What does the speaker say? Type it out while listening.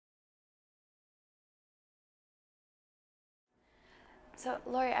So,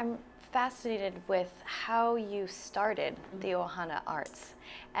 Laurie, I'm fascinated with how you started the Ohana Arts.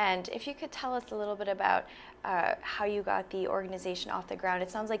 And if you could tell us a little bit about how you got the organization off the ground.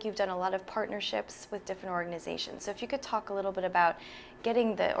 It sounds like you've done a lot of partnerships with different organizations. So if you could talk a little bit about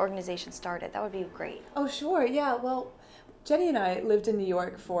getting the organization started, that would be great. Oh, sure. Yeah. Well, Jenny and I lived in New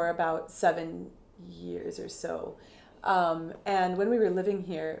York for about 7 years or so. And when we were living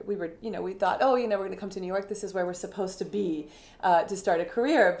here, we thought, oh, we're going to come to New York. This is where we're supposed to be to start a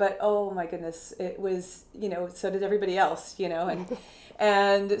career. But oh my goodness, it was, so did everybody else,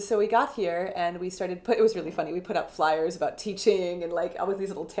 and so we got here and we started it was really funny. We put up flyers about teaching and all with these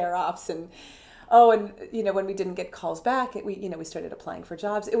little tear-offs and when we didn't get calls back, we started applying for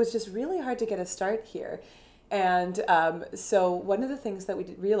jobs. It was just really hard to get a start here. And so one of the things that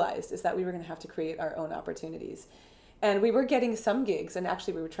we realized is that we were going to have to create our own opportunities. And we were getting some gigs, and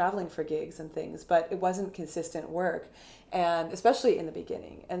actually we were traveling for gigs and things, but it wasn't consistent work, and especially in the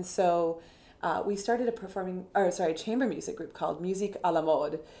beginning. And so we started a chamber music group called Musique à la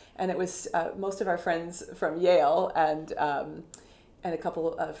Mode, and it was most of our friends from Yale and a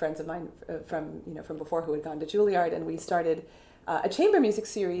couple of friends of mine from before who had gone to Juilliard, and we started a chamber music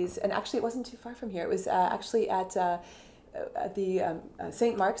series. And actually, it wasn't too far from here. It was actually at the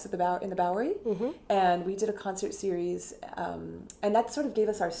St. Mark's in the Bowery, and we did a concert series, and that sort of gave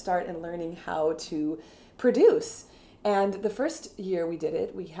us our start in learning how to produce. And the first year we did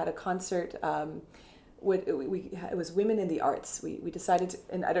it, we had a concert. It was Women in the Arts. We decided,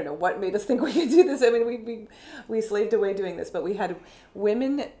 and I don't know what made us think we could do this. I mean, we slaved away doing this, but we had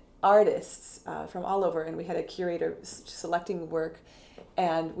women artists from all over, and we had a curator selecting work,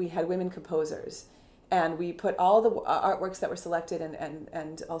 and we had women composers. And we put all the artworks that were selected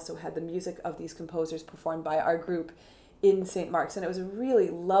and also had the music of these composers performed by our group in St. Mark's. And it was a really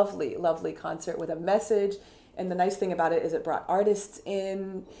lovely, lovely concert with a message. And the nice thing about it is it brought artists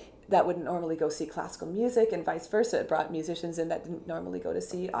in that wouldn't normally go see classical music, and vice versa. It brought musicians in that didn't normally go to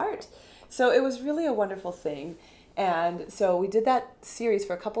see art. So it was really a wonderful thing. And so we did that series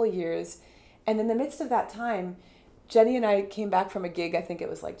for a couple of years. And in the midst of that time, Jenny and I came back from a gig. I think it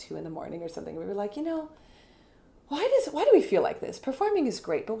was 2 a.m. or something. We were like, why do we feel like this? Performing is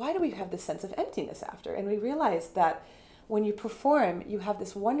great, but why do we have this sense of emptiness after? And we realized that when you perform, you have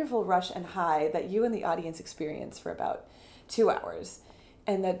this wonderful rush and high that you and the audience experience for about 2 hours.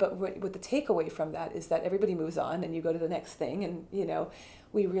 But what the takeaway from that is that everybody moves on and you go to the next thing. And,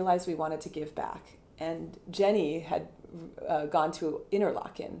 we realized we wanted to give back. And Jenny had gone to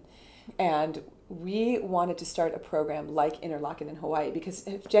Interlochen, and we wanted to start a program like Interlochen in Hawaii, because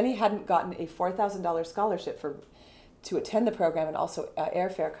if Jenny hadn't gotten a $4,000 scholarship to attend the program, and also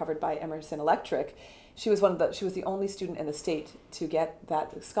airfare covered by Emerson Electric, she was the only student in the state to get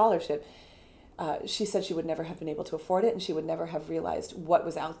that scholarship. She said she would never have been able to afford it, and she would never have realized what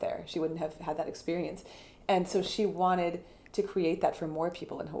was out there. She wouldn't have had that experience. And so she wanted to create that for more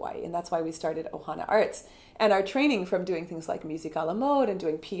people in Hawaii. And that's why we started Ohana Arts. And our training from doing things like Musique à la Mode and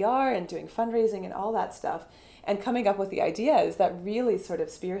doing PR and doing fundraising and all that stuff, and coming up with the ideas that really sort of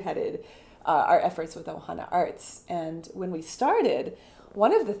spearheaded our efforts with Ohana Arts. And when we started,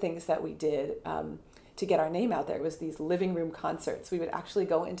 one of the things that we did to get our name out there was these living room concerts. We would actually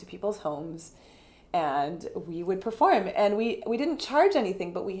go into people's homes and we would perform. And we didn't charge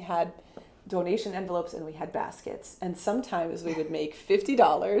anything, but we had donation envelopes and we had baskets. And sometimes we would make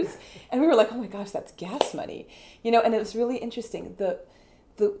 $50 and we were like, oh my gosh, that's gas money. And it was really interesting.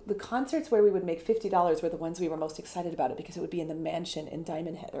 The concerts where we would make $50 were the ones we were most excited about, it because it would be in the mansion in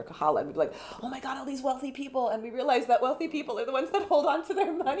Diamond Head or Kahala. And we'd be like, oh my God, all these wealthy people. And we realized that wealthy people are the ones that hold on to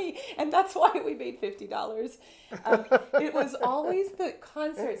their money. And that's why we made $50. It was always the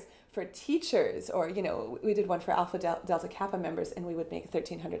concerts for teachers, or, we did one for Alpha Delta Kappa members, and we would make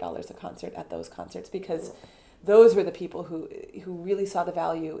 $1,300 a concert at those concerts, because those were the people who really saw the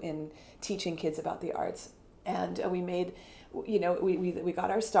value in teaching kids about the arts. And we made, we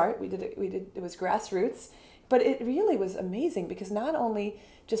got our start. We did it was grassroots, but it really was amazing, because not only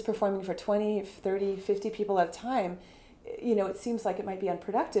just performing for 20, 30, 50 people at a time, it seems like it might be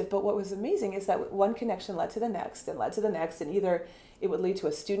unproductive, but what was amazing is that one connection led to the next and led to the next, and either it would lead to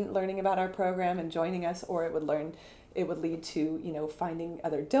a student learning about our program and joining us, or it would lead to, finding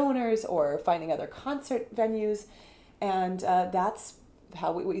other donors or finding other concert venues. And that's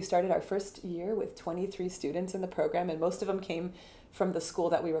how we started our first year with 23 students in the program, and most of them came from the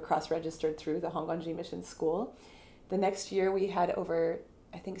school that we were cross-registered through, the Hongwanji Mission School. The next year we had over,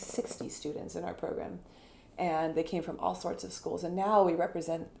 I think, 60 students in our program, and they came from all sorts of schools. And now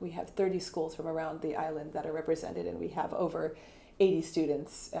we have 30 schools from around the island that are represented, and we have over 80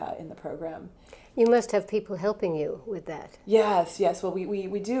 students in the program. You must have people helping you with that. Yes. Well,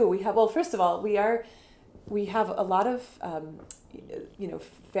 we do. We have, well, first of all, we have a lot of,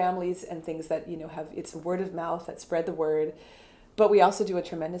 families and things that, have, it's word of mouth that spread the word. But we also do a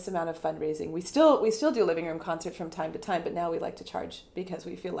tremendous amount of fundraising. We still do living room concerts from time to time, but now we like to charge because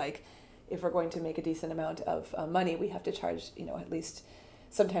we feel like if we're going to make a decent amount of money, we have to charge, at least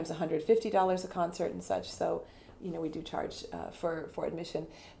sometimes $150 a concert and such. So, we do charge for admission.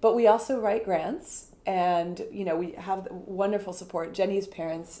 But we also write grants, and, we have wonderful support. Jenny's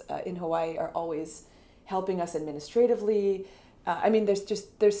parents in Hawaii are always helping us administratively.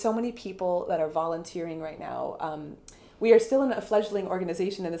 There's so many people that are volunteering right now. We are still in a fledgling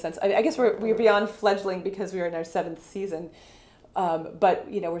organization in the sense, I guess we're beyond fledgling because we are in our 7th season. But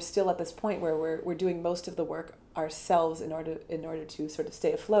we're still at this point where we're doing most of the work ourselves in order to sort of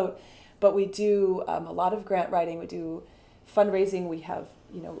stay afloat. But we do a lot of grant writing. We do fundraising. We have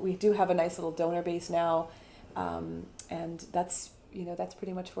we do have a nice little donor base now, and that's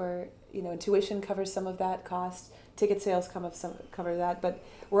pretty much where tuition covers some of that cost. Ticket sales cover that. But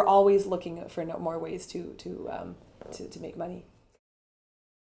we're always looking for more ways to make money.